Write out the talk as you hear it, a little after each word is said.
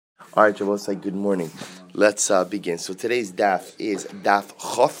All right, Shabbos, good morning. Let's begin. So today's daf is daf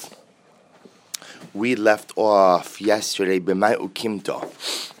chof. We left off yesterday b'may ukimta.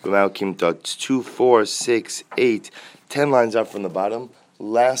 B'may ukimta. It's 2, 4, 6, 8, 10 lines up from the bottom.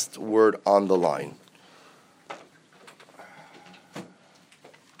 Last word on the line.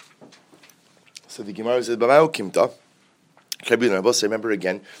 So the Gemara says b'may ukimta. Remember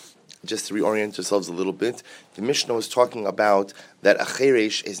again, just to reorient ourselves a little bit, the Mishnah was talking about that a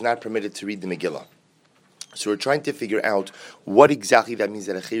cheresh is not permitted to read the Megillah. So we're trying to figure out what exactly that means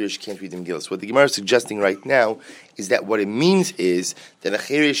that a cheresh can't read the Megillah. So what the Gemara is suggesting right now is that what it means is that a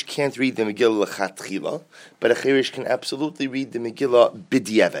cheresh can't read the Megillah l'chatchila, but a cheresh can absolutely read the Megillah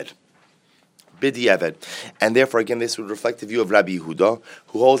b'diavad. And therefore, again, this would reflect the view of Rabbi Yehuda,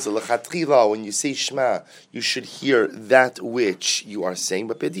 who holds the lechatchila, when you say Shema, you should hear that which you are saying,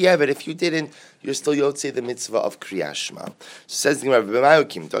 but b'diavad, if you didn't, you're still yotzei the mitzvah of Kriyas Shema. So says the Gemara, Rabbi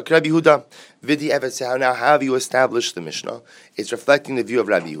Yehuda, b'diavad, so now how have you established the Mishnah? It's reflecting the view of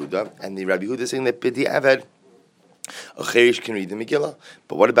Rabbi Yehuda, and the Rabbi Yehuda is saying that b'diavad, a cheresh can read the Megillah,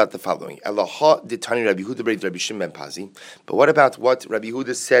 but what about the following? Elaha ditani Rabbi Yehuda b'rei Rabbi Shimon ben Pazi. But what about what Rabbi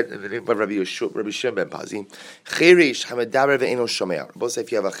Yehuda said in the name of Rabbi Shimon ben Pazi? Cheresh hamedaber ve'eno shomea. Both say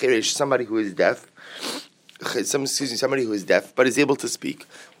if you have a cheresh, somebody who is deaf, somebody who is deaf but is able to speak.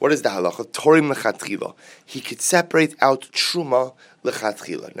 What is the halacha? Torim lechatchila. He could separate out truma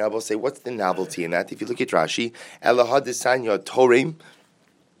lechatchila. Now, we'll say, what's the novelty in that? If you look at Rashi, Elaha disanya torim.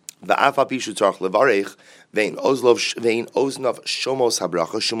 Now the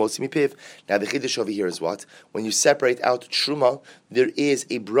chiddush over here is what? When you separate out truma, there is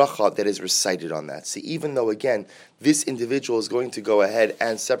a bracha that is recited on that. So even though, again, this individual is going to go ahead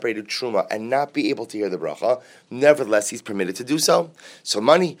and separate a truma and not be able to hear the bracha, nevertheless he's permitted to do so. So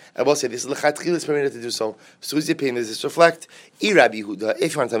money, I will say this lechatchila is permitted to do so. So whose opinion does this reflect? Rabbi Yehuda.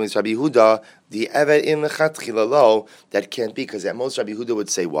 If you want to tell me it's Rabbi Yehuda, the evet in lechatchila lo, that can't be, because at most Rabbi Yehuda would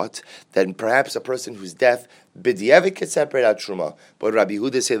say what? That perhaps a person who's deaf, b'diavad could separate out truma. But Rabbi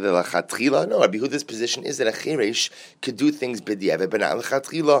Yehuda say the lechatchila? No, Rabbi Yehuda's position is that a cheresh could do things b'diavad, but not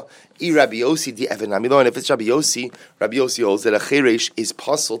lechatchila. Rabbi Yossi the evet namilo, and if it's Rabbi Yossi holds that a cheresh is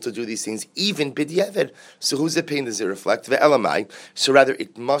possible to do these things even b'diavad. So whose opinion does it reflect? Ve'elamai. So rather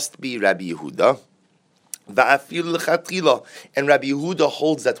it must be Rabbi Yehuda. And Rabbi Yehuda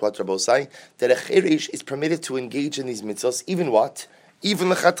holds that what Rabbi say, that a cheresh is permitted to engage in these mitzvahs, even what? Even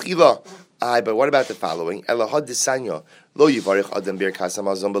lechatchila. But what about the following? A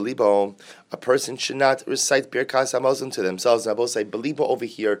person should not recite birkas hamazon to themselves. And I both say belibo over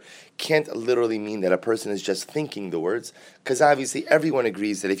here can't literally mean that a person is just thinking the words, because obviously everyone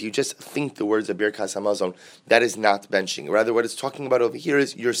agrees that if you just think the words of birkas hamazon, that is not benching. Rather, what it's talking about over here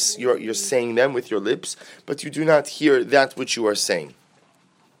is you're saying them with your lips, but you do not hear that which you are saying.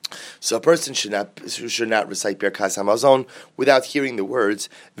 So a person should not recite Birkas Hamazon without hearing the words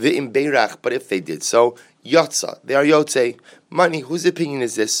V'im Beirach. But if they did so, Yotza, they are Yotzei. Money, whose opinion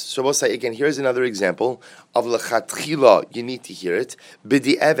is this? So we'll say again. Here's another example of lechatchila. You need to hear it.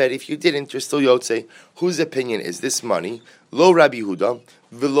 B'di'evet, if you didn't, you're still Yotzei. Whose opinion is this? Money, Lo Rabbi Yehuda,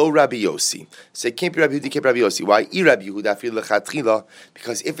 V'lo Rabbi Yossi. So it can't be Rabbi Yehuda, it can't be Rabbi Yossi. Why? Rabbi Yehuda fil lechatchila.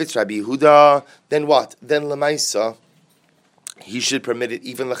 Because if it's Rabbi Yehuda, then what? Then lemaisa, he should permit it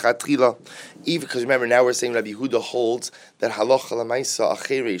even lechatchila, even because remember now we're saying Rabbi Yehuda holds that halacha lemaisa a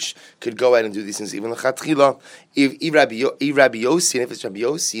cheresh could go out and do these things even lechatchila. If Rabbi Yossi, and if it's Rabbi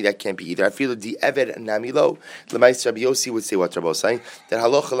Yossi, that can't be either. I feel the eved namilo lemaisa. Rabbi Yossi would say what Rabbi saying, that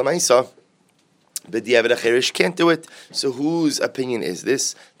halacha lemaisa, but the eved a cheresh can't do it. So whose opinion is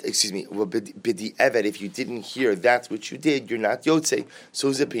this? Excuse me. Well, b'di eved, if you didn't hear that which you did, you're not yotzei. So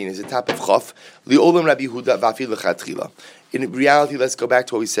whose opinion is the top of chaf? Li'olam Rabbi Yehuda v'afil lechatchila. In reality, let's go back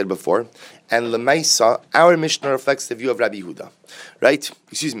to what we said before. And Lemaisa, our Mishnah reflects the view of Rabbi Yehuda. Right?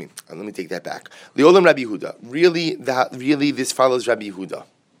 Excuse me. Let me take that back. Li'olam Rabbi Yehuda. Really, this follows Rabbi Yehuda.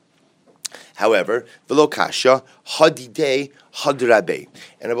 However, v'lo kasha, hadidei, hadrabe.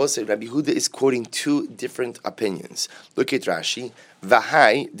 And I will say Rabbi Yehuda is quoting two different opinions. Look at Rashi.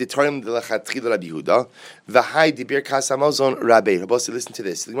 V'hai, ditarim de lechatchila Rabbi Yehuda. V'hai, di birkas hamazon Rabbi. Rabbi, listen to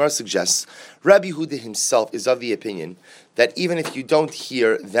this. The Gemara suggests Rabbi Yehuda himself is of the opinion that even if you don't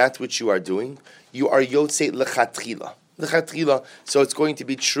hear that which you are doing, you are yotzei lechatchila. So it's going to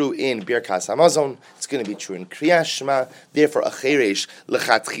be true in Birkas Hamazon. It's going to be true in Kriyas Shema. Therefore, a cheresh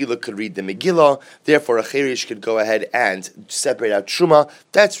lechatchila could read the Megillah. Therefore, a cheresh could go ahead and separate out Truma.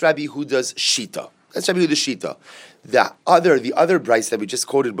 That's Rabbi Yehuda's shita. The other Bryce that we just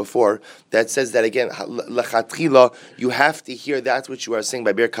quoted before that says that again, lechatchila, you have to hear that which you are saying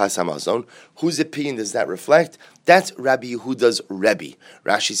by Birkas Hamazon. Whose opinion does that reflect? That's Rabbi Yehuda's Rebbe.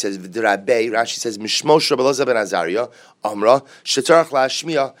 Rashi says v'derabei. Rashi says mishmosh Rabbi Elazar ben Azariah Amra shetarach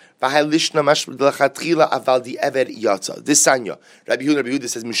la'ashmiya v'halishna mash lechatchila aval di eved yatza. This Sanya. Rabbi Yehuda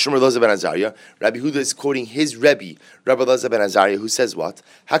says mishum Rabbi Elazar ben Azariah. Rabbi Yehuda is quoting his Rebbe, Rabbi Elazar ben Azariah, who says what?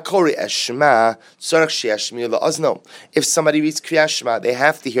 Hakori eshma tzarach she'ashmiya la'azno. If somebody reads Kriyas Shema, they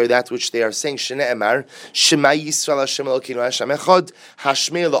have to hear that which they are saying. Shene Emar Shema Yisrael Hashem Elokeinu Hashem Echad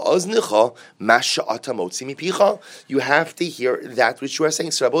Hashmei la'aznecha masha ata motzi mipicha. You have to hear that which you are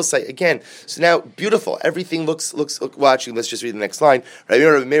saying. So Rabbi say again. So now, beautiful. Everything looks. Well, actually, let's just read the next line.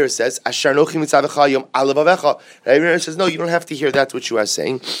 Rabbi Meir says, "Asher nochi mitzavecha yom alavavecha." Rabbi Meir says, "No, you don't have to hear that which you are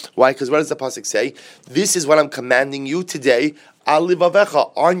saying. Why? Because what does the pasuk say? This is what I'm commanding you today.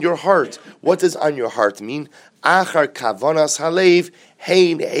 Alivavecha, on your heart. What does on your heart mean? Achar kavanas halev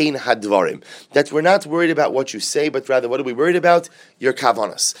hein hadvarim. That we're not worried about what you say, but rather what are we worried about? Your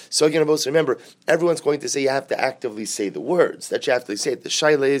kavanas. So again, remember, everyone's going to say you have to actively say the words. That you have to say it. The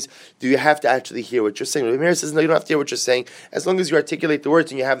shaila is, do you have to actually hear what you're saying? Rabbi Meir says, no, you don't have to hear what you're saying. As long as you articulate the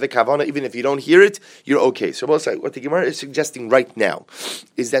words and you have the kavana, even if you don't hear it, you're okay. So what the Gemara is suggesting right now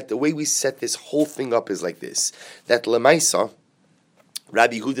is that the way we set this whole thing up is like this. That lemaisa,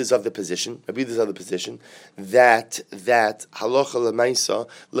 Rabbi Yehuda is of the position that halacha lemaisa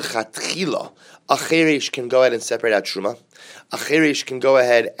lechatchila a cheresh can go ahead and separate out truma. A cheresh can go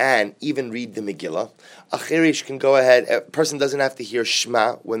ahead and even read the Megillah. A cheresh can go ahead. A person doesn't have to hear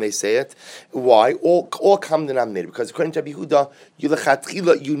Shema when they say it. Why? All common denominator. Because according to Rabbi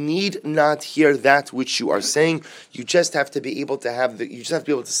Yehuda, you need not hear that which you are saying. You just have to be able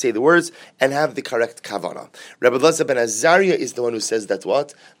to say the words and have the correct kavana. Rabbi Elazar ben Azariah is the one who says that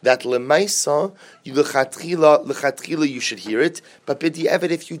what? That lemaisa, lechatchila, you should hear it. But b'di'evet,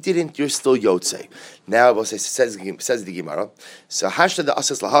 if you didn't, you're still yotzei. Now, says the Gemara. So hashta the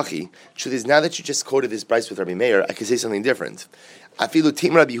asas lahachi. Truth is, now that you just quoted this Bryce with Rabbi Meir, I can say something different. Afilu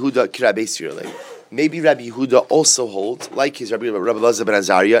tim Rabbi Yehuda k'Rabbi Sirlei. Maybe Rabbi Yehuda also holds, like his Rabbi Elazar ben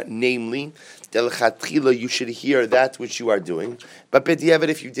Azariah, namely, Delchatchila, you should hear that which you are doing. But b'di'evet,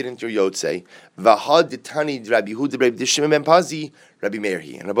 if you didn't, you're yotzei. V'had ditani Rabbi Yehuda Rabbi Shimon ben Pazi Rabbi Meir.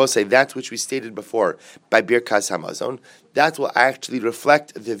 And Rabbi say that which we stated before by Birkas Hamazon, that will actually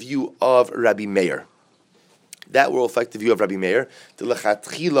reflect the view of Rabbi Meir. That will affect the view of Rabbi Meir. The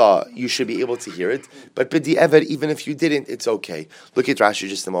lechatchila, you should be able to hear it. But b'di'evet, even if you didn't, it's okay. Look at Rashi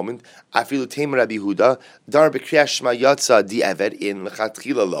just a moment. Afilu teim Rabbi Yehuda, dar b'kriyas shema yatsa di'evet in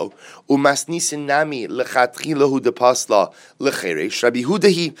lechatchila lo, umasnisin nami lechatchila hu depasla lecheresh. Rabbi Yehuda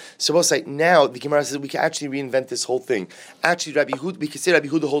he. So we'll say now the Gemara says we can actually reinvent this whole thing. Actually, Rabbi Yehuda, we can say Rabbi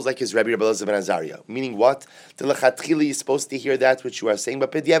Yehuda holds like his Rabbi Elazar ben Azariah. Meaning what? The lechatchila is supposed to hear that which you are saying,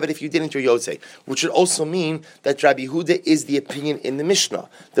 but b'di'evet, if you didn't, you're yotzei. Which should also mean that Rabbi Yehuda is the opinion in the Mishnah.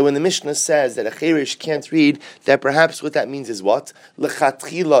 That when the Mishnah says that a cheresh can't read, that perhaps what that means is what?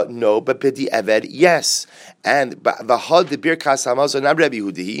 Lechatchila, no, but b'di'evet, yes. And v'had the Birkas Hamazon Rabbi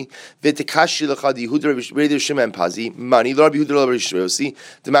Yehuda v'tekashi lechad Yehuda Rabbi Shimon Pazi mani lo Rabbi Yehuda Rabbi Shimon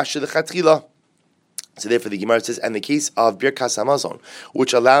the masha lechatchila. So therefore the Gemara says, and the case of Birkas Hamazon,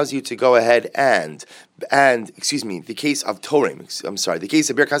 which allows you to go ahead and the case of Torah, the case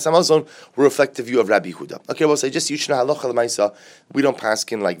of Birkas Hamazon will reflect the view of Rabbi Yehuda. Okay, well, say just Yushna halacha l'maisa, we don't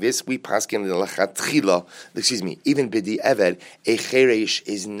paskin like this. We paskin l'chatchila. Even b'di'evet, a cheresh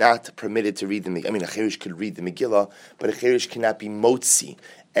is not permitted to read the Megillah. I mean, a cheresh could read the Megillah, but a cheresh cannot be motzi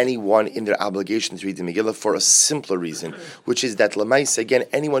anyone in their obligation to read the Megillah for a simpler reason, which is that Lamais, again,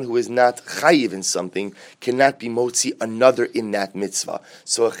 anyone who is not chayiv in something cannot be motzi another in that mitzvah.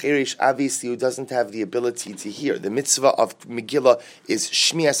 So a cheresh, obviously, who doesn't have the ability to hear. The mitzvah of Megillah is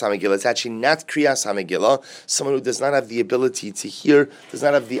Shmias HaMegillah. It's actually not Kriyas HaMegillah. Someone who does not have the ability to hear, does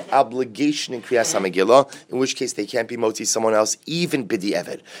not have the obligation in Kriyas HaMegillah, in which case they can't be motzi someone else, even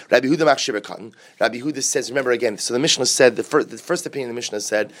b'di'evet. Rabbi Yehuda Machshir Katan. Rabbi Yehuda says, remember again, so the Mishnah said, the first opinion of the Mishnah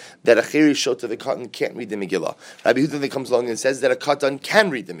said, that a cheresh shota the katan can't read the Megillah. Rabbi Yehuda then comes along and says that a katan can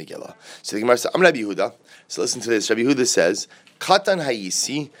read the Megillah. So the Gemara says, I'm Rabbi Yehuda. So listen to this. Rabbi Yehuda says, katan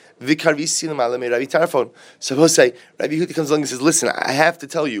hayisi v'karvisi l'malame Rabbi Tarfon. So we'll say, Rabbi Yehuda comes along and says, listen, I have to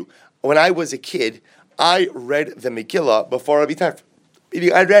tell you, when I was a kid, I read the Megillah before Rabbi Tarfon.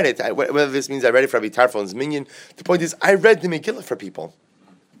 I read it. Whether this means I read it for Rabbi Tarfon's minion, the point is, I read the Megillah for people.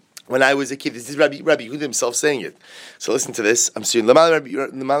 When I was a kid, this is Rabbi Yehuda himself saying it. So listen to this. I'm saying, Rabbi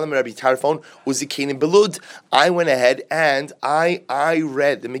Tarfon was a Canaan Belud. I went ahead and I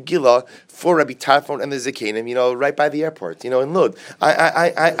read the Megillah for Rabbi Tarfon and the Zakanim, right by the airport, in Lod.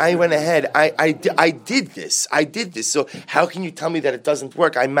 I went ahead. I did this. So how can you tell me that it doesn't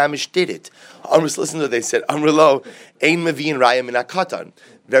work? I mamish did it. Listen to what they said. Amrlo, ein mavin raya min hakatan.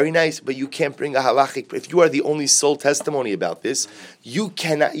 Very nice, but you can't bring a halachic. If you are the only sole testimony about this, you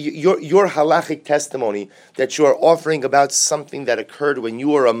cannot. Your halachic testimony that you are offering about something that occurred when you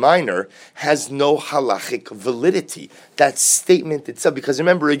were a minor has no halachic validity. That statement itself, because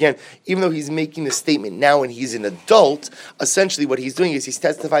remember again, even though he's making the statement now when he's an adult, essentially what he's doing is he's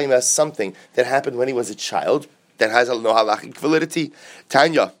testifying about something that happened when he was a child that has no halachic validity.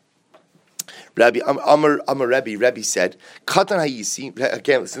 Tanya. Rabbi Rebbe said, Katan Hayisi,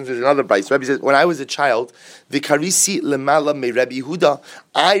 again, since there's another Bryce, Rebbe says, when I was a child, Vikarisi Lemala me Rebbe Huda,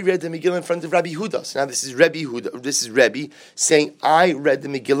 I read the Megillah in front of Rabbi Huda. So now this is Rebbe saying, I read the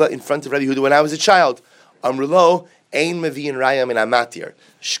Megillah in front of Rabbi Huda when I was a child. Amrulo, Ein Mevi'in Raya min Amatir.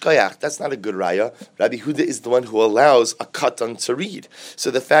 Shkoyach, that's not a good raya. Rabbi Huda is the one who allows a katan to read. So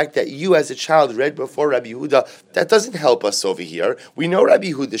the fact that you as a child read before Rabbi Huda, that doesn't help us over here. We know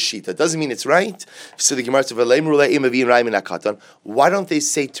Rabbi Huda's shita. Doesn't mean it's right. So the Gemara says, why don't they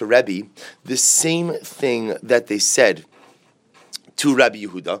say to Rabbi the same thing that they said to Rabbi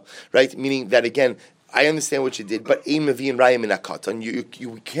Yehuda, right? Meaning that again, I understand what you did, but ein mevi'in raya min hakatan.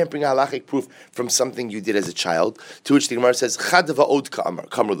 You can't bring a halachic proof from something you did as a child. To which the Gemara says, Chad va'od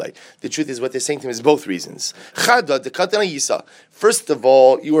kamrulay. The truth is, what they're saying to him is both reasons. Chad the katan yisa. First of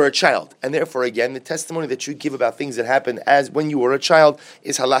all, you were a child, and therefore, again, the testimony that you give about things that happened as when you were a child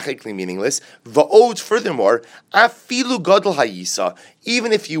is halachically meaningless. Va'od, furthermore, afilu gadol hayisa.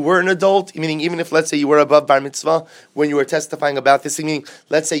 Even if you were an adult, meaning even if, let's say, you were above bar mitzvah, when you were testifying about this, meaning,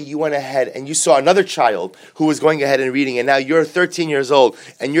 let's say you went ahead and you saw another child who was going ahead and reading, and now you're 13 years old,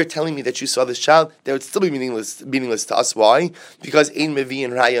 and you're telling me that you saw this child, that would still be meaningless to us. Why? Because ein mevi'in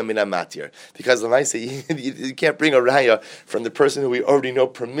raya min amatir. Because you can't bring a raya from the person who we already know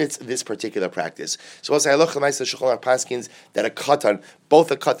permits this particular practice. So also, halach l'maisa Shulchan Aruch paskins that a katan, both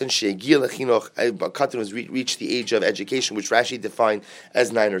a katan she'egia lechinuch, a katan who's reached the age of education, which Rashi defined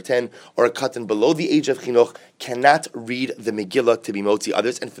as 9 or 10, or a katan below the age of chinuch, cannot read the Megillah to be motzi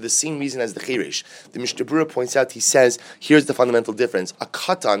others, and for the same reason as the Chirish. The Mishnah Berurah points out, he says, here's the fundamental difference. A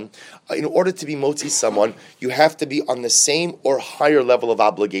katan, in order to be motzi someone, you have to be on the same or higher level of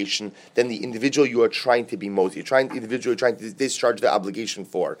obligation than the individual you are trying to be motzi. The individual you're trying to discharge the obligation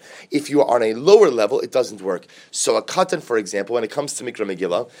for. If you are on a lower level, it doesn't work. So a katan, for example, when it comes to Mikra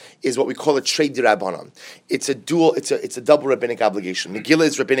Megillah, is what we call a trade d'Rabbanan. It's a double rabbinic obligation. Megillah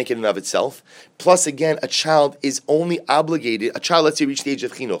is rabbinic in and of itself. Plus, again, a child is only obligated, let's say reach the age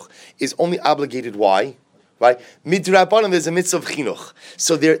of chinuch, is only obligated, why? Right? Midrabanan, there's a mitzvah of chinuch.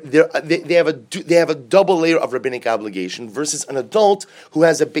 So they have a double layer of rabbinic obligation versus an adult who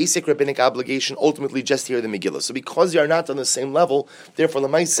has a basic rabbinic obligation, ultimately just here the Megillah. So because they are not on the same level, therefore,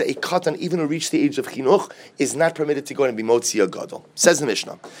 l'maisa, a katan, even who reached the age of chinuch, is not permitted to go and be motzi a gadol. Says the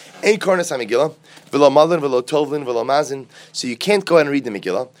Mishnah, Ein kornas ha-Megillah, v'lo malin, v'lo tovlin, v'lo mazin. So you can't go and read the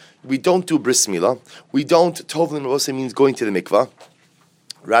Megillah. We don't do bris milah. We don't, tovlin also means going to the mikvah.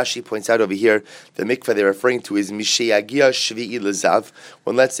 Rashi points out over here, the mikveh they're referring to is Misheyagia Shvi'i Lezav.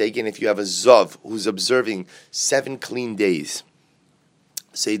 When, let's say again, if you have a Zav who's observing 7 clean days,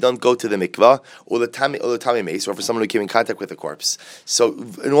 so you don't go to the mikvah, or the tami mace, or for someone who came in contact with a corpse. So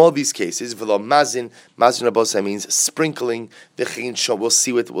in all these cases, v'lo mazin abosa means sprinkling the chin shom. We'll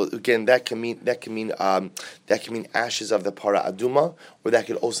see what again that can mean ashes of the para aduma, or that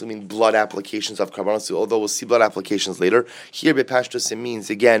could also mean blood applications of karbanos. Although we'll see blood applications later. Here bepashtus it means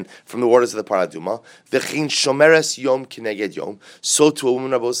again from the waters of the para aduma. The chin shomeres yom kineged yom. So to a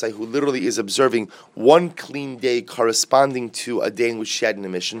woman abosa who literally is observing one clean day corresponding to a day in which she had an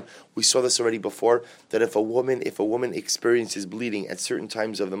emission. We saw this already before, that if a woman experiences bleeding at certain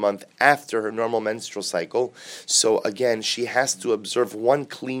times of the month after her normal menstrual cycle, so again, she has to observe one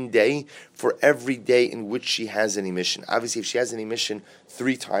clean day for every day in which she has an emission. Obviously, if she has an emission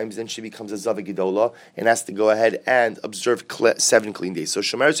 3 times, then she becomes a Zava Gedola and has to go ahead and observe 7 clean days. So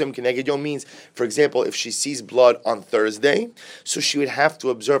Shomer Yom Keneged Yom means, for example, if she sees blood on Thursday, so she would have to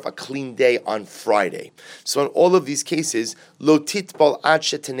observe a clean day on Friday. So in all of these cases, Lo Titbal Ad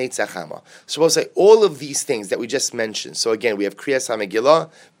Shetenetz Chama. So we'll say all of these things that we just mentioned. So again, we have Kriyas HaMegillah,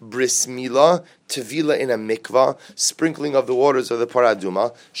 Bris Milah, Tevila in a mikvah, sprinkling of the waters of the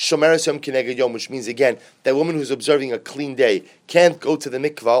Paraduma, Shomeres Yom Kineged Yom, which means again, that woman who's observing a clean day can't go to the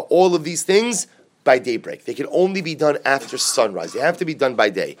mikvah. All of these things by daybreak. They can only be done after sunrise. They have to be done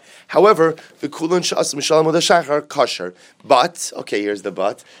by day. However, the Kulun Shas Mishalam Shachar kosher. But, okay, here's the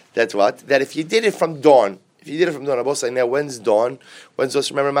but. That's what? That if you did it from dawn, If you did it from dawn, Abosai, now when's dawn? When's dawn?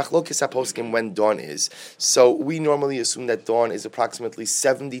 Remember, machlokes haposkim when dawn is. So we normally assume that dawn is approximately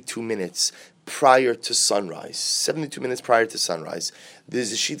 72 minutes prior to sunrise. 72 minutes prior to sunrise.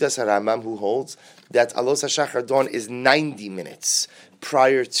 There's a Shitas HaRambam who holds that Alos HaShachar dawn is 90 minutes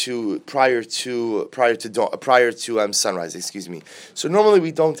prior to sunrise. Excuse me. So normally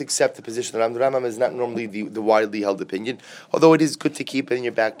we don't accept the position that Rambam is not normally the widely held opinion. Although it is good to keep it in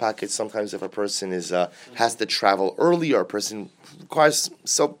your back pocket. Sometimes if a person has to travel early or a person requires,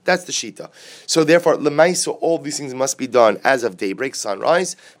 so that's the shita. So therefore, lemaisa, all these things must be done as of daybreak,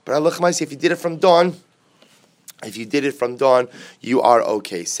 sunrise. But if you did it from dawn. If you did it from dawn, you are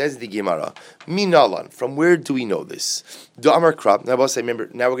okay. Says the Gemara. Minalan. From where do we know this? The Amar Krab. Now, remember,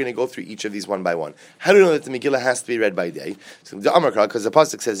 now we're going to go through each of these one by one. How do we know that the Megillah has to be read by day? So the Amar Krab, because the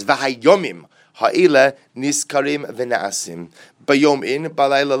pasuk says, "V'hayomim ha'ila niskarim v'naasim bayom in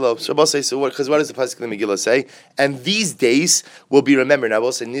balayla lo." So what? Because what does the pasuk in the Megillah say? And these days will be remembered. Now,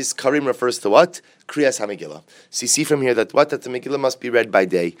 we'll say niskarim refers to what? Kriyas HaMegillah. So you see from here that the Megillah must be read by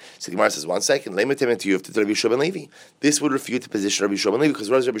day. So the Gemara says, 1 second, to you have to Rabbi Shua ben Levi. This would refute the position of Rabbi Shua ben Levi, because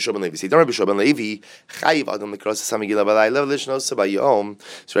what does Rabbi Shua ben Levi say? Don't Rabbi Shua ben Levi, chayiv adam l'kriyas HaMegillah b'layla v'lishnos bayom.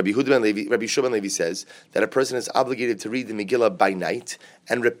 So Rabbi Shua ben Levi says that a person is obligated to read the Megillah by night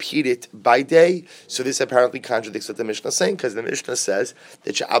and repeat it by day. So this apparently contradicts what the Mishnah is saying, because the Mishnah says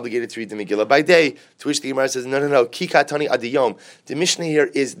that you're obligated to read the Megillah by day, to which the Gemara says, no, kikatani adiyom. The Mishnah here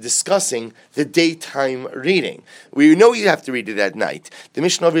is discussing the daytime reading. We know you have to read it at night. The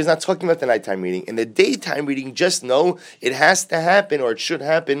Mishnah over here is not talking about the nighttime reading. In the daytime reading, just know it has to happen, or it should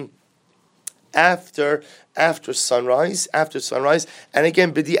happen, after sunrise, and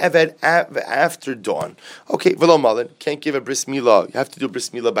again, b'di eved after dawn. Okay, v'lo malin, can't give a bris milah. You have to do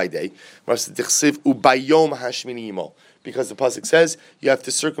bris milah by day. Because the pasuk says you have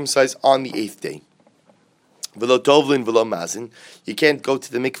to circumcise on the 8th day. V'lo tovlin v'lo mazin. You can't go to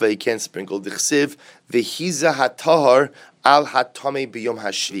the mikveh. You can't sprinkle. Dichsiv v'hiza hatahar al hatame b'yom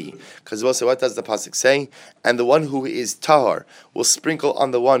hashvi. Because also, what does the pasuk say? And the one who is tahar will sprinkle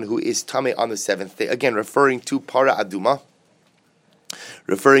on the one who is tame on the 7th day. Again, referring to para aduma.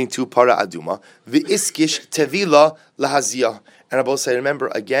 The iskish tevila lahaziyah. And I both say, remember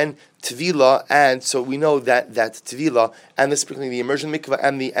again, Tvila, and so we know that Tvila and the sprinkling, the immersion mikvah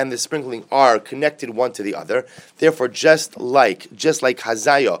and the sprinkling are connected one to the other. Therefore, just like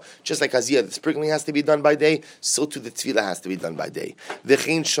Hazaya, the sprinkling has to be done by day, so too the Tvila has to be done by day.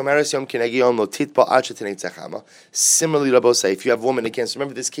 Similarly, Rabbi say, if you have a woman, again, so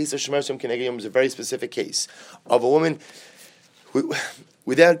remember this case of Shomeres Yom Keneged Yom is a very specific case of a woman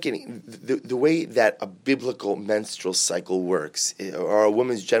without getting the way that a biblical menstrual cycle works, or a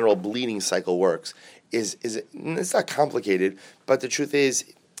woman's general bleeding cycle works, is it's not complicated, but the truth is,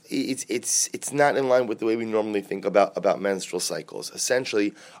 it's not in line with the way we normally think about menstrual cycles.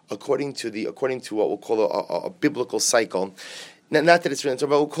 Essentially, according to what we'll call a biblical cycle. Not that it's written,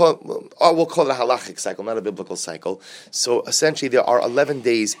 but we'll call it a halachic cycle, not a biblical cycle. So essentially, there are 11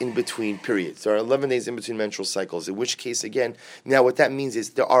 days in between periods. There are 11 days in between menstrual cycles, in which case, again, now what that means is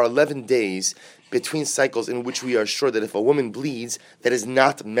there are 11 days between cycles in which we are sure that if a woman bleeds, that is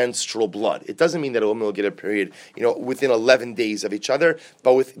not menstrual blood. It doesn't mean that a woman will get a period, within 11 days of each other,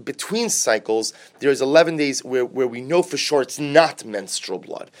 but between cycles, there's 11 days where we know for sure it's not menstrual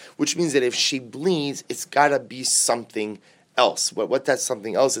blood, which means that if she bleeds, it's got to be something else. What that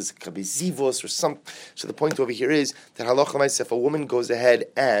something else is, it could be zivos or some. So the point over here is that halacha ma'aseh, if a woman goes ahead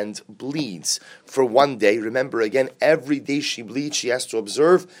and bleeds for one day, remember again, every day she bleeds, she has to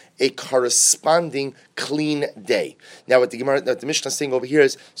observe a corresponding clean day. Now, what the Mishnah is saying over here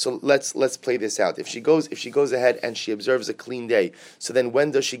is, so let's play this out. If she goes ahead and she observes a clean day, so then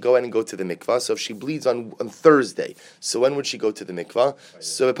when does she go in and go to the mikvah? So if she bleeds on Thursday, so when would she go to the mikvah?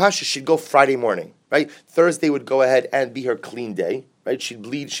 So Pasha, she'd go Friday morning. Right, Thursday would go ahead and be her clean day. Right, she'd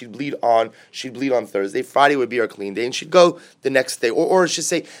bleed on Thursday. Friday would be her clean day, and she'd go the next day, or I should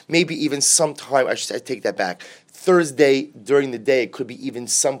say maybe even sometime. I take that back. Thursday during the day, it could be even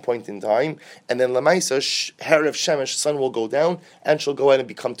some point in time, and then Lamaisa Herav Shemesh, sun will go down, and she'll go ahead and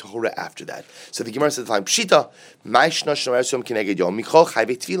become tahura after that. So the Gemara says, "Time Pshita, Ma'ishna Shomeres Yom Keneged Yom Michol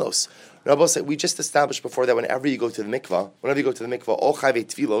Chayvei Tfilos." Rabbi said, we just established before that whenever you go to the mikvah, all chayvei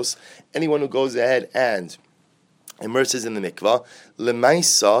tfilos, anyone who goes ahead and immerses in the mikvah,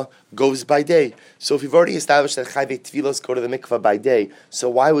 lemaisa goes by day. So if you've already established that chayvei tfilos go to the mikvah by day, so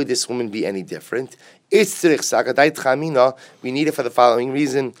why would this woman be any different? We need it for the following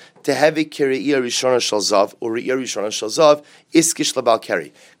reason. Tehevi Kiriya Rishona Shalzav or Riya Rishona Shalzav Iskish Labal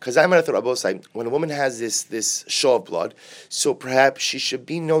Keri. Because I'm going to Rabosai, when a woman has this show of blood, so perhaps she should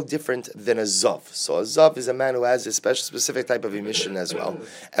be no different than a Zav. So a Zav is a man who has a specific type of emission as well.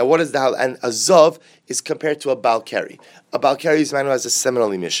 And what is the and a Zav is compared to a Bal Keri. A Bal Keri is a man who has a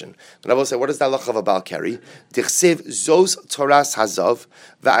seminal emission. And Rabosai, what is the halach of a Bal Keri? Dichsev Zos Toras Hazav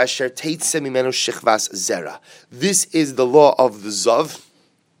Va'asher Teitzeh Mimenu Shichvas Zera. This is the law of the Zav,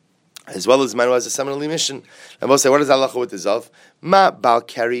 as well as man who has a seminal emission. And we'll say, what is halacha with the zav? Ma bal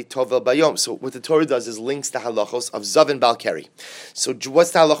keri tovel bayom. So what the Torah does is links the halachos of zav and bal keri. So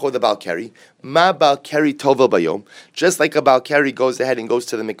what's the halacha with the bal keri? Ma bal keri tovel bayom. Just like a bal keri goes ahead and goes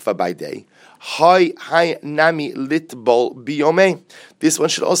to the mikvah by day. Hai nami litbol biyome. This one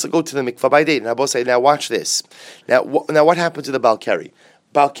should also go to the mikvah by day. Now both say, now watch this. Now what happens to the bal keri?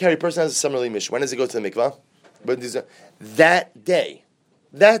 Bal keri, person has a seminal emission. When does he go to the mikvah? That day.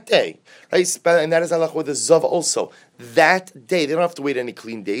 That day, right? And that is halach with the zav also. That day, they don't have to wait any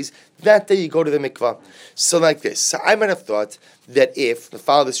clean days. That day, you go to the mikvah. So like this. So I might have thought that if,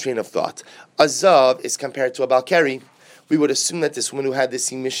 follow this train of thought, a zav is compared to a bal keri, we would assume that this woman who had this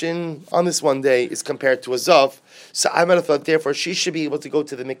emission on this one day is compared to a zav. So I might have thought, therefore, she should be able to go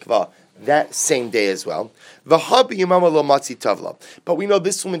to the mikvah that same day as well. But we know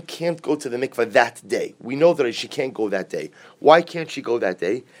this woman can't go to the mikvah that day. We know that she can't go that day. Why can't she go that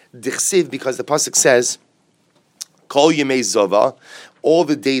day? Because the pasuk says, Kol yemei zova, all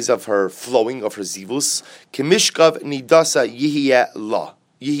the days of her flowing, of her zivus, Kemishkav nidasa yihiyeh la.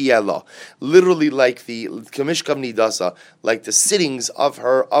 Literally like the Kamishkav Nidasa, like the sittings of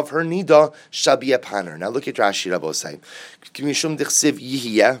her Nida shall be upon her. Now look at Rashi Rabosai. Kimishum Dichsiv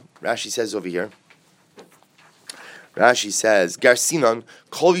Yihiyah. Rashi says over here. Rashi says, Garsinon,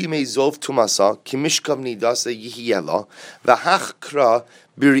 Kol Yimei Zov Tumasa, Kimishkav Nidasa Yihiyah Vahach Kra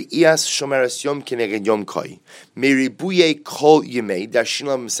Birias Shomeres Yom Keneged Yom Koi. Meribuye Kol Yimei,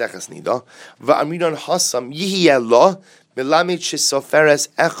 Darshinam Mesechas Nida, Va'aminon Hasam Yihiyah Milamit shesoferes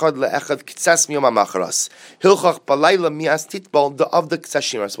echad leechad ktsas miyom hamacharas hilchach balayla mias titbal of the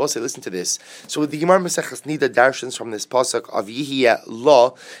ksashim. I'm supposed to listen to this. So the Gemara Maseches Nida darshans from this pasuk of Yihiyah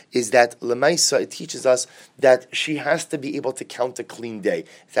law is that lemaisa it teaches us that she has to be able to count a clean day.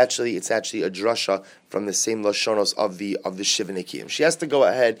 It's actually a drasha from the same lashonos of the Shiva Nikiyim. She has to go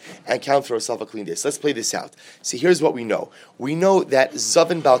ahead and count for herself a clean day. So let's play this out. See, here's what we know. We know that Zav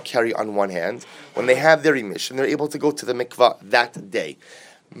and Bal Keri on one hand, when they have their emission, they're able to go to the mikvah that day.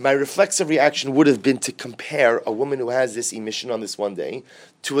 My reflexive reaction would have been to compare a woman who has this emission on this one day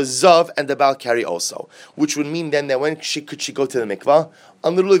to a Zav and a Bal Keri also, which would mean then that when could she go to the mikvah?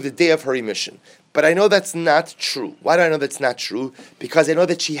 On literally the day of her emission. But I know that's not true. Why do I know that's not true? Because I know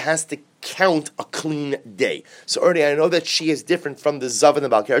that she has to count a clean day. So already I know that she is different from the Zav and the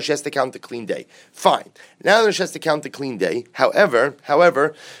Bal Keri. She has to count a clean day. Fine. Now that she has to count a clean day. However,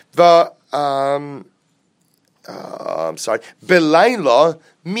 the Belayla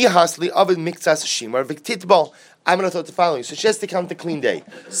mihasli avid miktsas shimar viktitbal. I'm going to thought the following. So she has to count the clean day.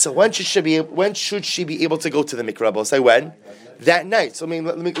 So when should she be able to go to the mikvah? Say when? That night. So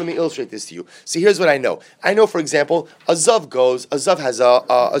let me illustrate this to you. So here's what I know. I know, for example, a Zav has a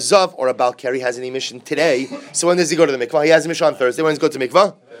Zav or a Bal Keri has an emission today. So when does he go to the mikvah? He has an emission on Thursday. When does he go to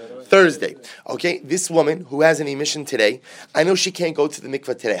mikvah? Thursday. Okay, this woman who has an emission today, I know she can't go to the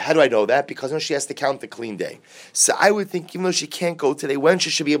mikvah today. How do I know that? Because I know she has to count the clean day. So I would think, even though she can't go today, when she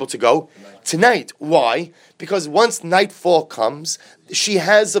should be able to go? Tonight. Why? Because once nightfall comes, she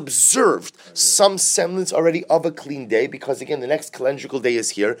has observed some semblance already of a clean day, because again, the next calendrical day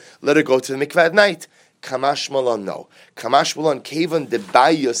is here. Let her go to the mikvah at night. Kamash Malon, no. Kamash Malon, Kavan de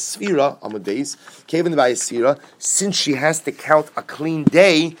Bayasfira, Amadeus, Kavan de Bayasfira, since she has to count a clean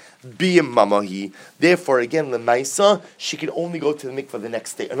day, be a mamahi. Therefore, again, Lemaisa, she can only go to the mikvah the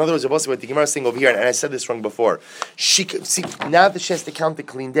next day. In other words, what the Gemara is saying over here, and I said this wrong before, she can, see, now that she has to count the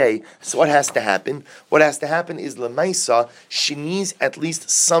clean day, so what has to happen? What has to happen is Lemaisa, she needs at least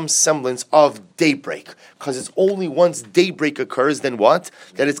some semblance of daybreak. Because it's only once daybreak occurs, then what?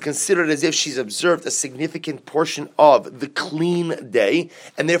 That it's considered as if she's observed a significant portion of the clean day,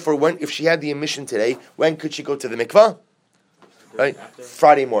 and therefore, if she had the emission today, when could she go to the mikvah? Right?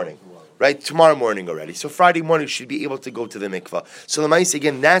 Friday morning. Right? Tomorrow morning already. So Friday morning she'd be able to go to the mikvah. So the Lamaisa,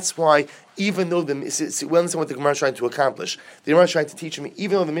 again, that's why, even though we understand what the Gemara is trying to accomplish, the Gemara is trying to teach me,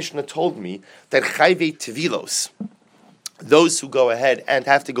 even though the Mishnah told me that chayve tevilos, those who go ahead and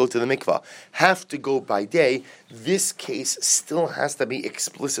have to go to the mikvah have to go by day. This case still has to be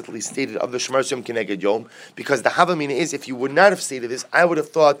explicitly stated of the Shemar Yom Keneged Yom, because the Havamina is, if you would not have stated this, I would have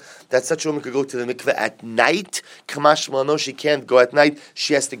thought that such a woman could go to the mikvah at night. Kamash no, she can't go at night.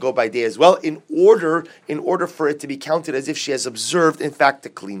 She has to go by day as well, in order for it to be counted as if she has observed, in fact, a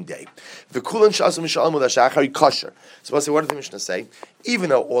clean day. The Kulan Shasum Shalom Udashachari Kosher. So what does the Mishnah say?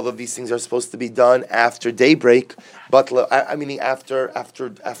 Even though all of these things are supposed to be done after daybreak, but meaning after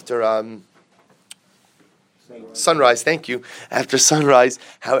sunrise, thank you. After sunrise,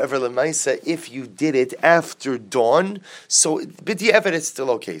 however, Lemaisa, if you did it after dawn, so b'di'evet it's still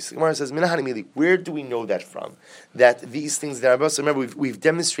okay. So Gemara says, where do we know that from? That these things that are also, remember, we've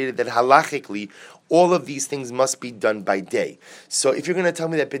demonstrated that halachically, all of these things must be done by day. So if you're going to tell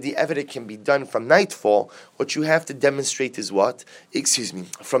me that b'di'evet it can be done from nightfall, what you have to demonstrate is what?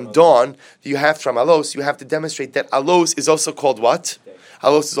 From dawn, from alos, you have to demonstrate that alos is also called what? Day.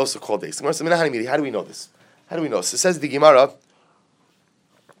 Alos is also called day. So Gemara says, how do we know this? How do we know? So says the Gemara,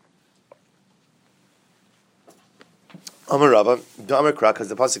 Amar Rava, Amar Kra, because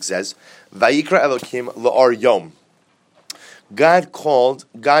the pasuk says, "Vayikra Elokim la'ar yom." God called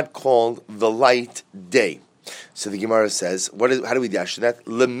the light day. So the Gemara says, how do we dash that?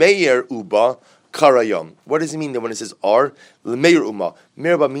 Lemeir uba karayom. What does it mean that when it says ar? Lemeir uma.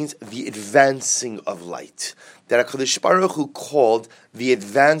 Merba means the advancing of light. That HaKadosh Baruch Hu called the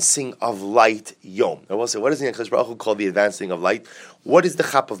advancing of light Yom. I will say, what does the HaKadosh Baruch Hu call the advancing of light? What is the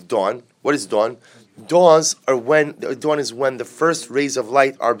chap of dawn? What is dawn? Dawn is when the first rays of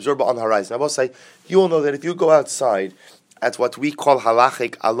light are absorbed on the horizon. I will say, you will know that if you go outside at what we call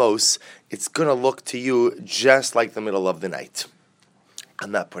halachic alos, it's going to look to you just like the middle of the night. I'm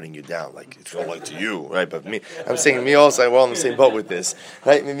not putting you down, like it's all like to you, right? But me, I'm saying me also, we're all in the same boat with this,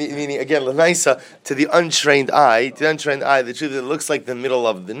 right? Meaning again, l'naisa, to the untrained eye, the truth, it looks like the middle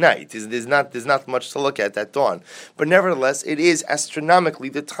of the night. There's not much to look at dawn, but nevertheless, it is astronomically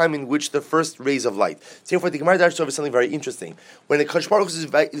the time in which the first rays of light. So therefore, the Gemara darshes over something very interesting. When the Kadosh Baruch Hu says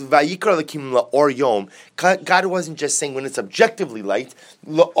 "Vayikra Elokim la'or yom," God wasn't just saying when it's objectively light.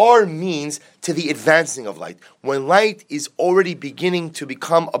 La'or means to the advancing of light. When light is already beginning to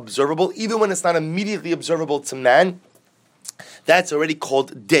become observable, even when it's not immediately observable to man, that's already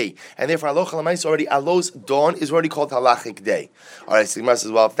called day. And therefore, already alos dawn is already called halachic day. All right, so the Gemara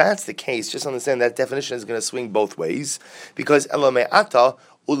says, well, if that's the case, just understand that definition is going to swing both ways, because elame'ata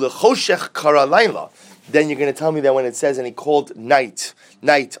ulechoshech kara laila. Then you're going to tell me that when it says, and he called night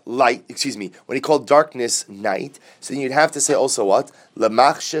light, when he called darkness night, so then you'd have to say also what?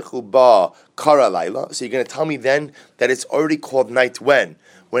 Lemachshechu ba kara laila. So you're going to tell me then that it's already called night when?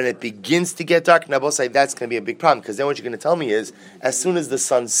 When it begins to get dark. Now, both say that's going to be a big problem, because then what you're going to tell me is, as soon as the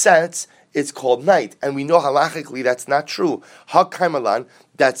sun sets, it's called night. And we know halachically that's not true. Hakaimalan,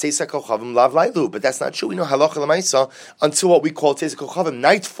 that's Teisa Kochavim Lav Lailu. But that's not true. We know halacha l'maisa until what we call Teisa Kochavim,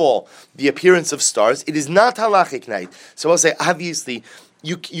 nightfall, the appearance of stars. It is not halachic night. So I'll say, obviously,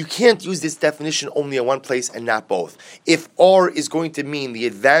 you can't use this definition only in one place and not both. If or is going to mean the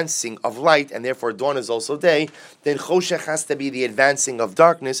advancing of light, and therefore dawn is also day, then choshech has to be the advancing of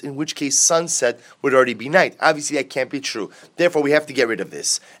darkness, in which case sunset would already be night. Obviously that can't be true. Therefore we have to get rid of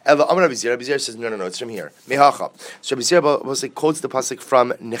this. Ela Amar Rabbi Zera says, no, it's from here. Mehacha. So Rabbi Zera quotes the pasuk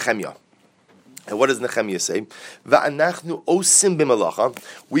from Nehemiah. And what does Nehemiah say? Va'anachnu osim b'malacha.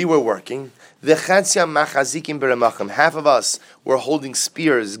 We were working. V'chatzia machazikim b'ramachim. Half of us were holding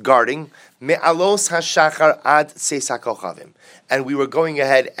spears, guarding. Me'alos hashachar ad tzeis hakochavim. And we were going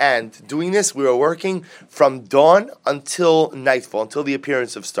ahead and doing this. We were working from dawn until nightfall, until the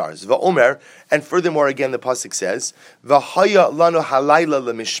appearance of stars. Va'omer. And furthermore, again, the pasuk says, V'haya lanu halayla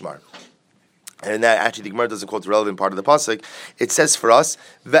lemishmar. And that actually the Gemara doesn't quote the relevant part of the pasuk. It says for us,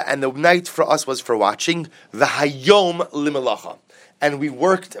 and the night for us was for watching, v'hayom limelacha. And we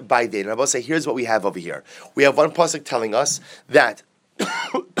worked by day. And I will say, here's what we have over here. We have one pasuk telling us that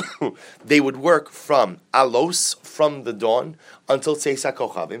they would work from alos, from the dawn, until Tzeis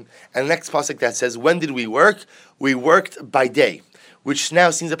HaKochavim. And the next pasuk that says, when did we work? We worked by day. Which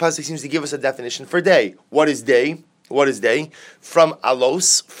now seems the pasuk seems to give us a definition for day. What is day? From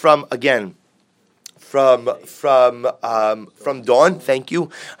alos, from dawn, thank you. I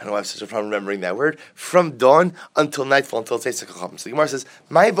don't know why I have such a problem remembering that word. From dawn until nightfall, until Tzeis HaKochavim. So the Gemara says,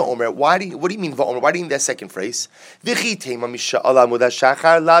 "My va'omer." What do you mean va'omer? Why do you mean that second phrase?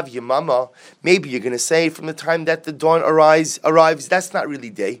 Maybe you're going to say from the time that the dawn arrives. That's not really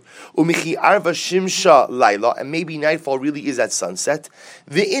day. Umichi arva shimsha laila, and maybe nightfall really is at sunset.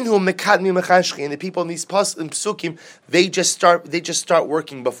 Ve'inhu mekadmi mechashchi, and the people in these psukim, they just start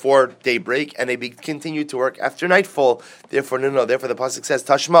working before daybreak, and they begin continued to work after nightfall. Therefore, Therefore, the pasuk says,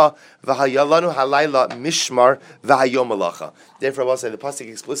 Tashma v'hayalanu halayla mishmar v'hayom malacha. Therefore, I'll say the pasuk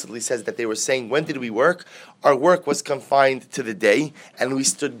explicitly says that they were saying, when did we work? Our work was confined to the day, and we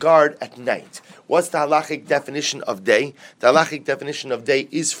stood guard at night. What's the halachic definition of day? The halachic definition of day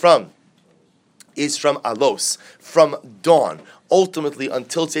is from alos, from dawn, ultimately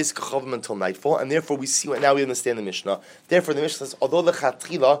until Tzeis Kachavim, until nightfall, and therefore we see now we understand the Mishnah. Therefore, the Mishnah says, although the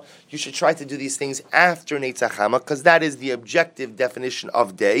Chatchila, you should try to do these things after Neitzach Hama, because that is the objective definition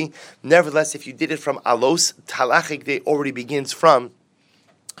of day. Nevertheless, if you did it from alos, halachic day already begins from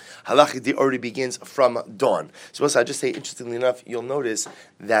dawn. So also, I'll just say, interestingly enough, you'll notice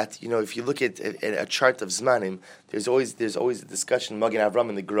that, if you look at a chart of Zmanim, there's always a discussion, Magen Avram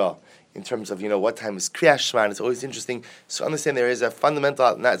and the Gra, in terms of, what time is Kriyash Shema. It's always interesting. So understand there is a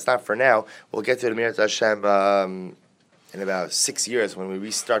fundamental, it's not for now, we'll get to it, Emirat Hashem, in about 6 years when we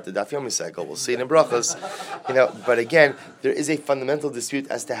restart the Daf Yomi cycle. We'll see it in Brachos. But again, there is a fundamental dispute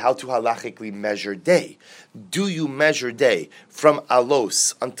as to how to halachically measure day. Do you measure day from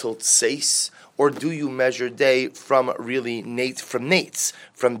alos until tseis, or do you measure day from really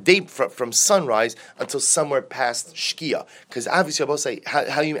from sunrise until somewhere past shkia? Because obviously, I will say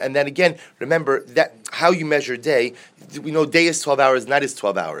how you, and then again, remember that how you measure day. We know day is 12 hours, night is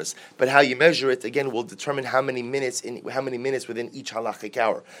 12 hours. But how you measure it again will determine how many minutes within each halachic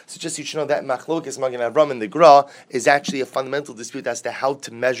hour. So just so you should know that Machlokes Magen Avram and the Gra is actually a fundamental dispute as to how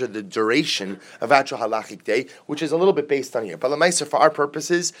to measure the duration of actual halachic day, which is a little bit based on here. But Lamaisa, for our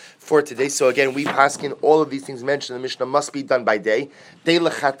purposes for today, so again, we paskin all of these things mentioned in the Mishnah must be done by day. Day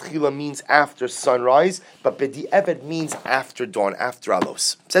lechatchila means after sunrise, but bedi eved means after dawn, after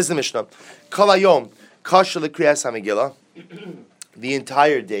alos. Says the Mishnah, Kol hayom kasher lekriyas hamegillah. The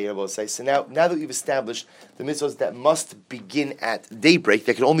entire day, I will say. So now that we've established the mitzvahs that must begin at daybreak,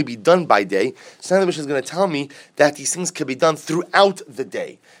 that can only be done by day, so now the Mishnah is going to tell me that these things can be done throughout the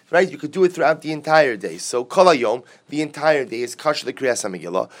day. Right? You could do it throughout the entire day. So Kol hayom, the entire day, is kasher lekriyas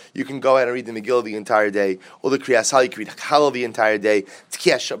hamegillah. You can go out and read the Megillah the entire day, or the Kriyas Hal, you can read Hallel the entire day,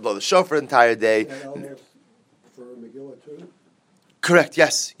 Tkiyah blow the shofar the entire day. For Megillah too? Correct.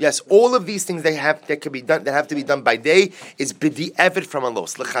 Yes. All of these things that have to be done by day is bidi evet from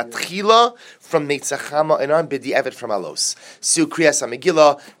alos. Lechatchila from Neitzach Hama and on bidi evet from alos. So kriyas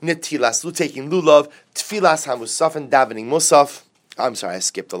hamegillah, netilas, taking lulav, tfilas hamusafin, davening musaf. I'm sorry, I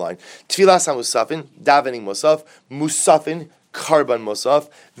skipped a line. Tfilas hamusafin, davening musaf, musafin. Karban Musaf,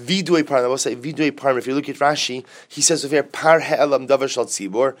 Vidui Parm. I will say Vidui Parm. If you look at Rashi, he says over here, Par He'elam Davar Shal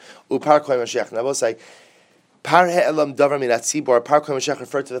Tzibor, Upar Koy Mashiach. And I will say, Par He'elam Davar Minat Tzibor, Par Koy Mashiach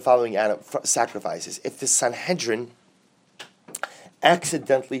refer to the following sacrifices. If the Sanhedrin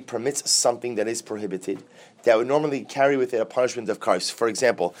accidentally permits something that is prohibited, that would normally carry with it a punishment of kars. For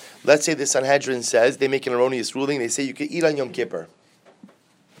example, let's say the Sanhedrin says, they make an erroneous ruling, they say you can eat on Yom Kippur.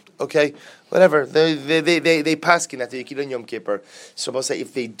 Okay, whatever. They paskin that you eat on Yom Kippur. So I'll say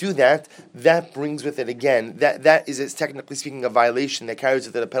if they do that, that brings with it again. That is technically speaking a violation that carries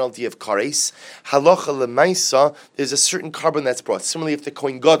with it a penalty of kares. Halacha lemaisa. There's a certain carbon that's brought. Similarly, if the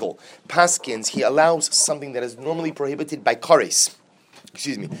Kohen Gadol paskins, he allows something that is normally prohibited by kares.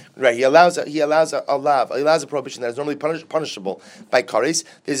 Excuse me. Right, he allows a prohibition that is normally punishable by kares.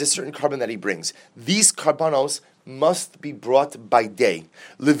 There's a certain carbon that he brings. These karbanos must be brought by day.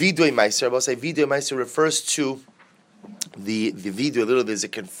 Levidui meiser. I will say vidui meiser refers to the vidui. Literally, there's a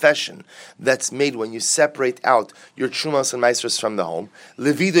confession that's made when you separate out your trumas and meisers from the home.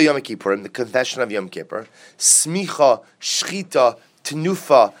 Levidui Yom Kippurim, the confession of Yom Kippur. Smicha, shchita,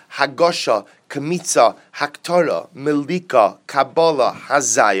 tenufa, hagosha, kamitza, haktara, melika, kabbalah,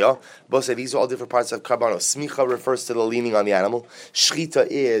 hazaya. Both say these are all different parts of karbanos. Smicha refers to the leaning on the animal. Shchita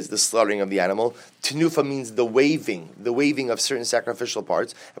is the slaughtering of the animal. Tenufa means the waving of certain sacrificial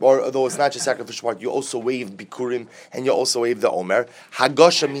parts. Or although it's not just sacrificial part, you also wave bikurim and you also wave the omer.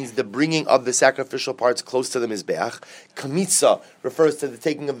 Hagosha means the bringing of the sacrificial parts close to the mizbeach. Kamitza refers to the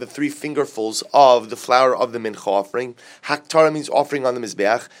taking of the 3 fingerfuls of the flour of the mincha offering. Haktara means offering on the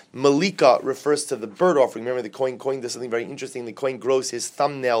mizbeach. Malika refers to the bird offering. Remember, the Kohen does something very interesting. The Kohen grows his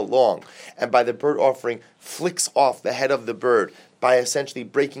thumbnail long, and by the bird offering, flicks off the head of the bird by essentially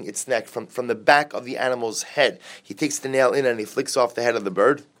breaking its neck from the back of the animal's head. He takes the nail in and he flicks off the head of the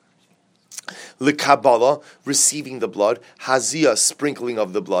bird. L'kabbalah, receiving the blood. Hazia, sprinkling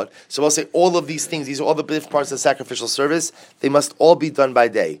of the blood. So I'll say all of these things, these are all the different parts of the sacrificial service, they must all be done by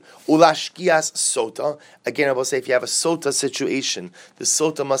day. Ulashkias sota, again I will say if you have a sota situation, the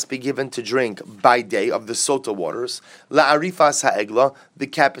sota must be given to drink by day of the sota waters. La'arifas ha'egla,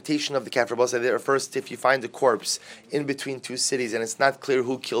 decapitation of the calf. I will say that refers to if you find a corpse in between two cities and it's not clear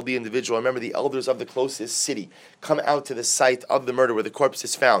who killed the individual. Remember, the elders of the closest city come out to the site of the murder where the corpse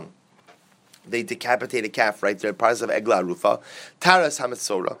is found. They decapitate a calf right there, parts of Egla Arufa, Taras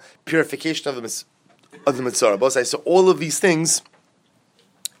HaMetzora, purification of the Metzora. Both sides. So all of these things,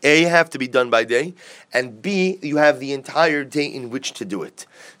 A, have to be done by day, and B, you have the entire day in which to do it.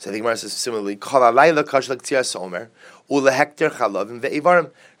 So I think Gemara says similarly, Kol halayla kashlak tzias omer, ulehekter chalavim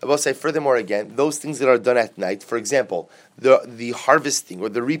ve'ivarim. I will say furthermore again, those things that are done at night, for example, the harvesting or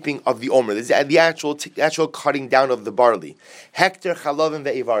the reaping of the omer, the actual cutting down of the barley, hekter chalavim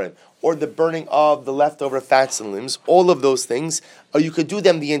ve'ivarim, or the burning of the leftover fats and limbs, all of those things, or you could do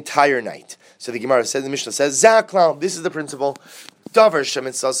them the entire night. So the Gemara says, the Mishnah says, Zaklam, this is the principle. Davar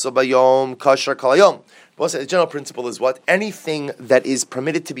shemitzaso bayom kasher kalayom. The general principle is what? Anything that is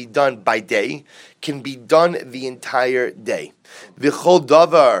permitted to be done by day can be done the entire day. V'chol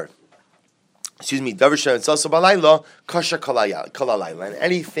davar, davar shemitzaso balayla kasher kalalayla. And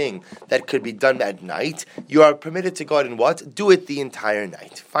anything that could be done at night, you are permitted to go out and what? Do it the entire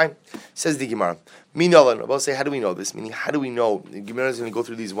night. Fine. Says the Gemara. Minolan. I'll say, how do we know this? Meaning, how do we know? The Gemara is going to go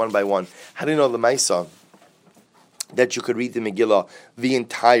through these one by one. How do you know the Maisa that you could read the Megillah the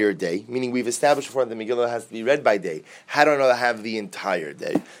entire day? Meaning, we've established before the Megillah has to be read by day. How do I know to have the entire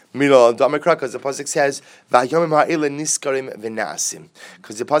day? Minolan Damakra, because the pasuk says Vayomim ha'ila niskarim v'nasim.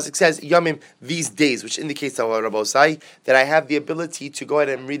 Because the pasuk says Yomim, these days, which indicates that I have the ability to go ahead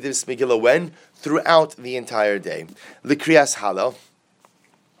and read this Megillah when? Throughout the entire day. L'kriyas halal.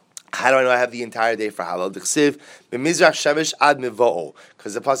 How do I know I have the entire day for halal? D'chsiv b'mizrach shemesh ad mivo'o,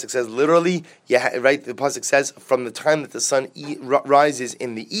 because the pasuk says literally, right? The pasuk says from the time that the sun rises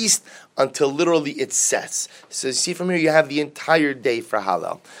in the east until literally it sets. So you see from here, you have the entire day for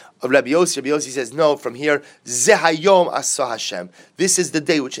halal. Rabbi Yossi says no. From here, zehayom asa Hashem. This is the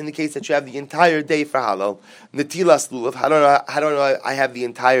day, which indicates that you have the entire day for halal. Netilas lulav. How do I know I have the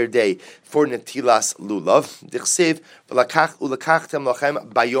entire day for netilas lulav? D'chsiv ulakachtem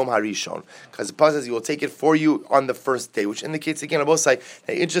lachem bayom harishon. Because the pasuk says you will take it for you on the first day, which indicates again on both sides.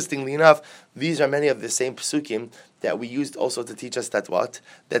 Interestingly enough, these are many of the same psukim that we used also to teach us that what?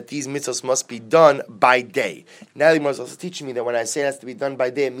 That these mitzvahs must be done by day. Now the Gemara is also teaching me that when I say it has to be done by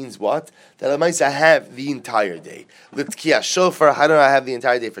day, it means what? That I have the entire day. L'tkiya shofar, how do I have the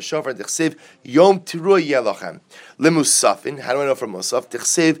entire day for shofar? D'chsiv yom tiruah yelochem. Lemusafin, how do I know from Musaf?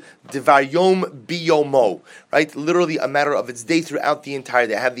 D'chsiv divar yom biyomo. Right? Literally a matter of its day throughout the entire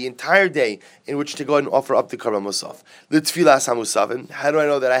day. I have the entire day in which to go and offer up the Karban Musaf. L'tfilas hamusafin, how do I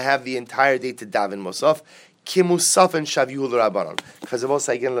know that I have the entire day to daven Musaf? Kimusafin shavihu l'rabbanon. Because of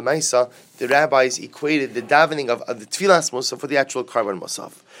also again l'maisa, the rabbis equated the davening of the tfilas musaf for the actual Karban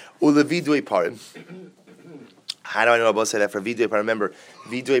musaf. Ulevidui parim. How do I know about that for vidui parim? Remember,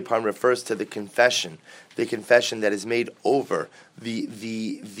 vidui parim refers to the confession that is made over the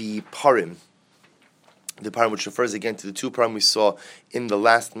parim. The parim, which refers again to the two parim we saw in the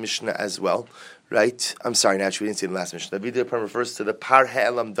last Mishnah as well. Right? I'm sorry, naturally, we didn't see the last Mishnah. The Vidui Parim refers to the Par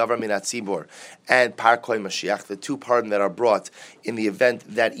He'elam Davar Minat Tzibor and Par Koi Mashiach, the two parim that are brought in the event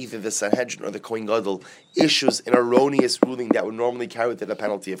that either the Sanhedrin or the Kohen Gadol issues an erroneous ruling that would normally carry with it a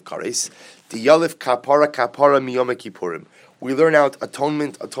penalty of kares. The Yalif Kapara Miyom Kippurim. We learn out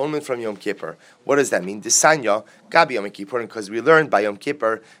atonement from Yom Kippur. What does that mean? The Sanya Gabi Yom Kippurim, because we learned by Yom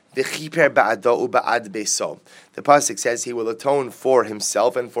Kippur the pasuk says he will atone for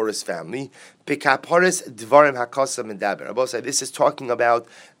himself and for his family. This is talking about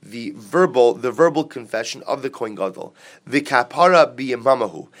the verbal confession of the Kohen Gadol. The kapara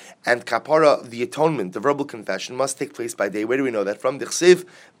b'yemamahu, and kapara, the atonement, the verbal confession, must take place by day. Where do we know that from? The chsiv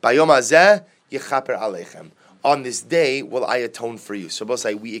bayom hazeh yechaper aleichem. On this day will I atone for you. So both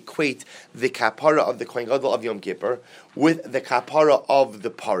we equate the kapara of the Kohen Gadol of Yom Kippur with the kapara of the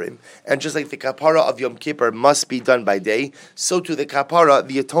parim. And just like the kapara of Yom Kippur must be done by day, so too the kapara,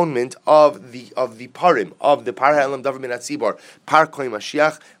 the atonement of the parim, of the par ha'elam davar minat tzibor, par koi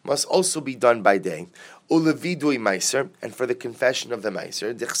mashiach, must also be done by day. Ulevidui meiser, and for the confession of the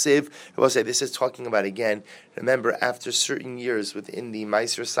meiser, d'chsiv, I will say this is talking about again. Remember, after certain years within the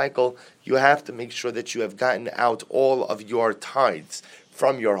meiser cycle, you have to make sure that you have gotten out all of your tithes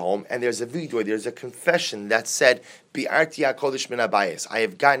from your home, and there's a vidoy, there's a confession that said, Bi'arti HaKodesh min habayis.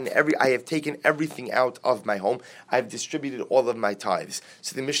 I have taken everything out of my home. I have distributed all of my tithes.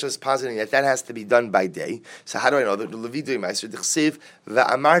 So the Mishnah is positing that has to be done by day. So how do I know? The vidoy meiser d'chsiv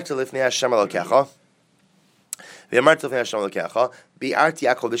va'amarta lifnei Hashem Elokecha.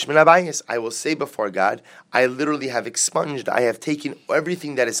 I will say before God, I literally have expunged, I have taken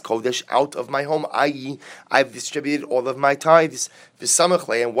everything that is Kodesh out of my home, i.e., I've distributed all of my tithes.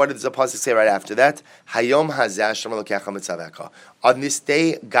 And what does the pasuk say right after that? On this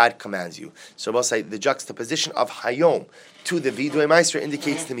day, God commands you. So we'll say the juxtaposition of Hayom to the Vidoy Meiser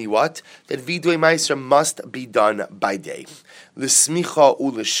indicates to me what? That Vidoy Meiser must be done by day. L'smicha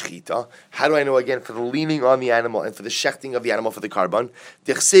u'l'shchita. How do I know again? For the leaning on the animal and for the shechting of the animal for the carbon.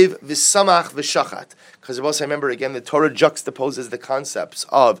 D'chsev v'samach v'shachat. Because also remember again, the Torah juxtaposes the concepts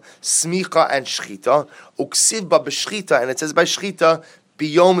of smicha and shchita. Uksiv ba b'shchita, and it says by shchita,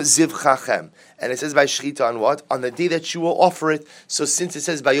 biyom zivchachem. And it says by shchita on what? On the day that you will offer it. So since it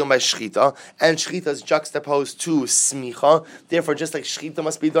says by yom by shchita, and shchita is juxtaposed to smicha, therefore just like shchita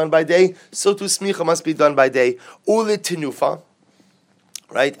must be done by day, so too smicha must be done by day. Ule tenufa.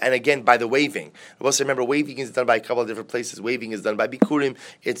 Right? And again, by the waving. Also remember, waving is done by a couple of different places. Waving is done by Bikurim.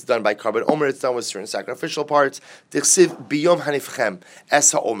 It's done by Karban Omer. It's done with certain sacrificial parts. D'chsiv biyom hanifchem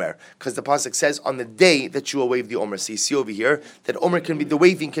es ha'omer. Because the pasuk says, on the day that you will wave the Omer. So you see over here, that Omer the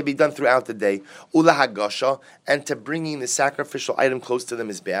waving can be done throughout the day. Ula hagasha, and to bringing the sacrificial item close to the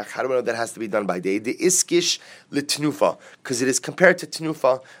Mizbeach. How do we know that has to be done by day? The iskish l'tnufa. Because it is compared to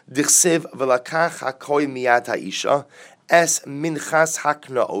tnufa. D'chsiv v'lakach hakoy miyat ha'isha. Es minchas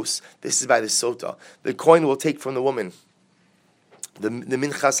haknaos. This is by the sota. The coin will take from the woman the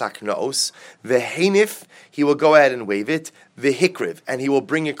minchas haknaos. The hanif, he will go ahead and wave it. The hikriv, and he will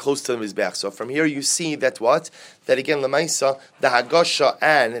bring it close to the mizbeach. So from here you see that what? That again, lemaisa, the hagasha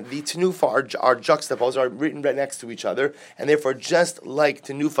and the tenufa are juxtaposed, are written right next to each other, and therefore just like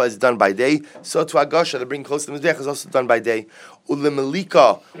tenufa is done by day, so to hagasha, the bring close to the mizbeach, is also done by day.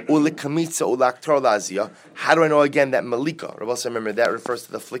 Ulemalika, ulekamitza, ulaktor lazia. How do I know again that malika? Also remember that refers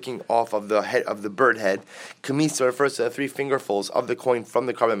to the flicking off of the head of the bird head. Kamitza refers to the 3 fingerfuls of the coin from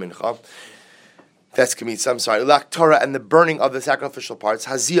the karban mincha. That's kamitza, I'm sorry. Laktora, and the burning of the sacrificial parts.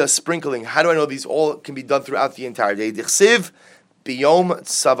 Hazia, sprinkling. How do I know these all can be done throughout the entire day? Dichsiv, biyom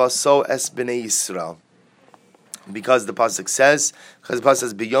tzavaso es b'nei Yisrael. Because the pasuk says,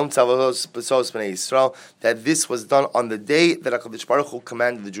 biyom tzavaso es b'nei Yisrael, that this was done on the day that HaKadosh Baruch Hu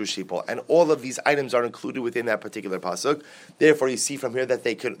commanded the Jewish people. And all of these items are included within that particular pasuk. Therefore, you see from here that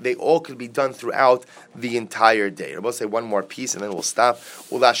they all could be done throughout the entire day. We'll say one more piece and then we'll stop.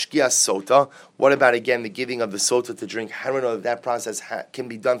 Ulashkia sota. What about again the giving of the sota to drink? How do we know that process can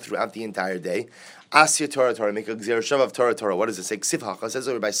be done throughout the entire day? Asya Torah, make a gzerushav of Torah. What does it say? Ksiv hacha, says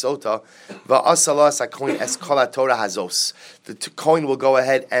over by sota. Va'asalas hakoin eskola Torah hazos. The coin will go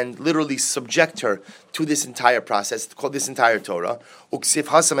ahead and literally subject her to this entire process, called this entire Torah. Uksiv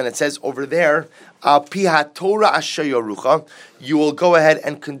hasam, and it says over there, piha Torah asher yorucha. You will go ahead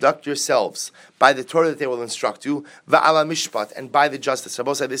and conduct yourselves by the Torah that they will instruct you, va'ala mishpat, and by the justice.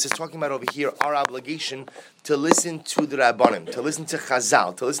 Rabbi said this is talking about over here our obligation to listen to the Rabbanim, to listen to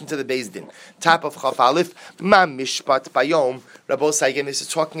Chazal, to listen to the Beis Din. Top of Chaf Aleph, ma mishpat bayom. Rabbi said again, this is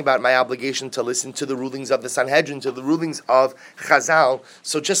talking about my obligation to listen to the rulings of the Sanhedrin, to the rulings of Chazal.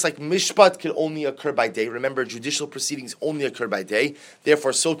 So just like mishpat can only occur by day, remember judicial proceedings only occur by day.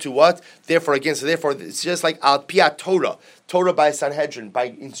 Therefore, so to what? Therefore, it's just like al piyat Torah. Torah by Sanhedrin, by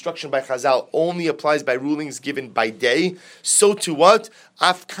instruction by Chazal, only applies by rulings given by day. So to what?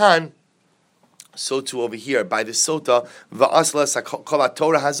 Afkan. So to over here, by the sota, va'asla kol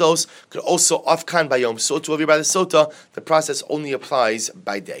Torah hazos, could also afkan by yom. So to over here by the sota, the process only applies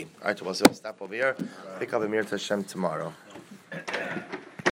by day. All right, we'll stop over here. Pick up Amir Tashem tomorrow.